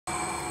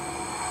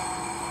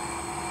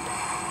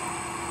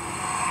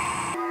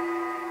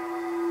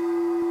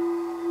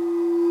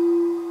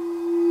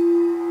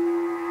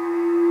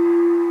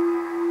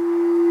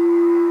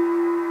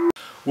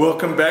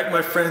Welcome back,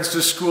 my friends,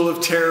 to School of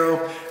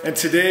Tarot, and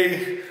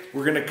today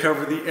we're going to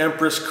cover the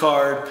Empress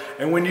card.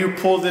 And when you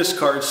pull this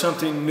card,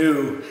 something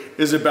new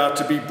is about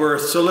to be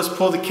birthed. So let's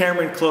pull the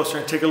camera in closer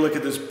and take a look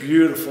at this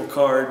beautiful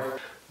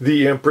card.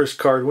 The Empress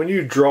card. When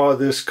you draw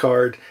this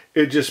card,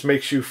 it just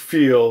makes you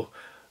feel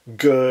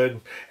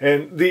good.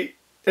 And the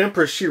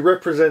Empress, she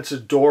represents a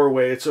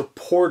doorway. It's a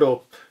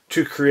portal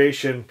to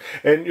creation.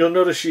 And you'll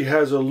notice she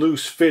has a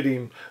loose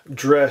fitting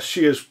dress.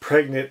 She is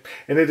pregnant,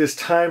 and it is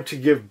time to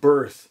give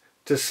birth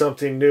to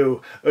something new,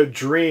 a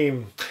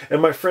dream.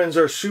 And my friends,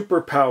 our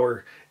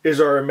superpower is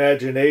our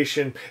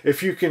imagination.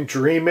 If you can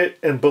dream it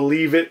and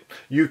believe it,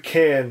 you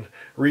can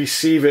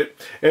receive it.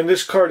 And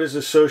this card is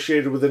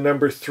associated with the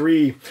number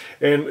 3,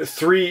 and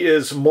 3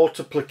 is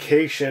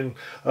multiplication.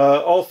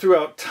 All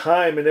throughout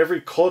time and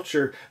every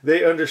culture,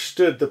 they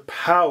understood the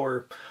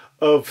power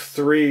of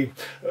 3.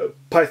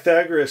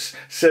 Pythagoras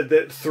said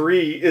that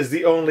 3 is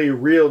the only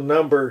real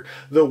number.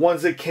 The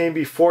ones that came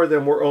before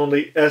them were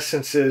only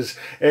essences.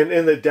 And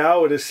in the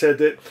Tao it is said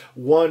that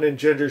 1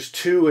 engenders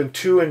 2, and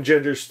 2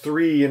 engenders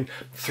 3, and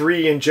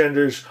 3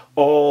 engenders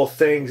all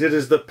things. It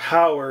is the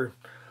power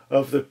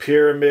of the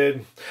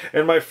pyramid.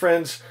 And my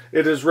friends,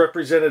 it is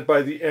represented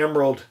by the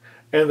emerald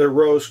and the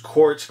rose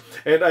quartz.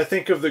 And I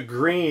think of the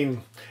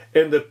green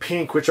and the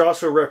pink, which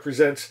also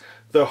represents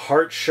the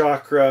heart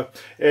chakra.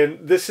 And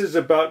this is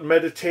about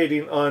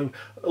meditating on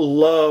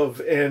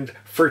love and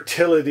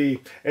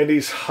fertility and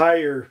these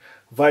higher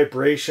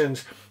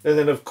vibrations. And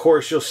then of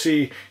course you'll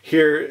see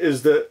here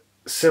is the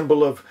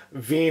symbol of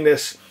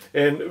Venus,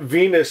 and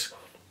Venus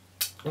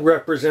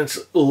represents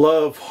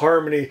love,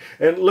 harmony.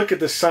 And look at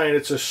the sign,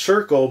 it's a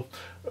circle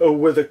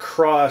with a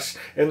cross,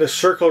 and the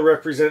circle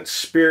represents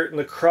spirit, and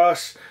the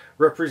cross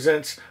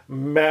represents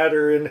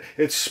matter, and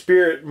it's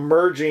spirit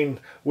merging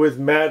with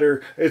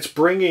matter. It's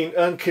bringing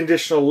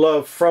unconditional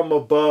love from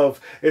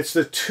above. It's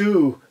the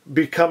two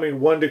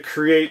becoming one to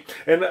create.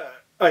 And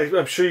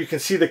I'm sure you can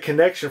see the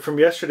connection from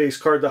yesterday's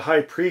card, the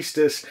High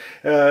Priestess.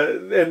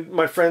 And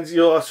my friends,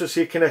 you'll also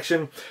see a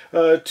connection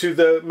to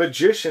the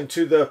Magician,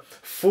 to the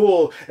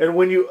Fool. And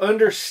when you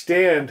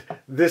understand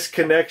this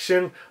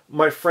connection,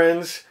 my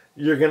friends,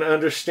 you're going to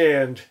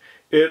understand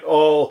it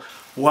all.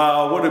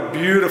 Wow, what a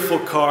beautiful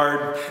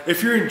card.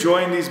 If you're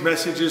enjoying these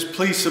messages,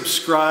 please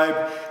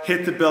subscribe,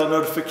 hit the bell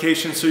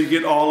notification so you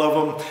get all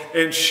of them,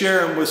 and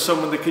share them with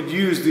someone that could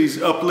use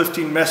these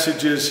uplifting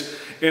messages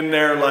in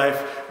their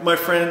life. My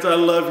friends, I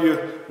love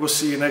you. We'll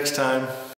see you next time.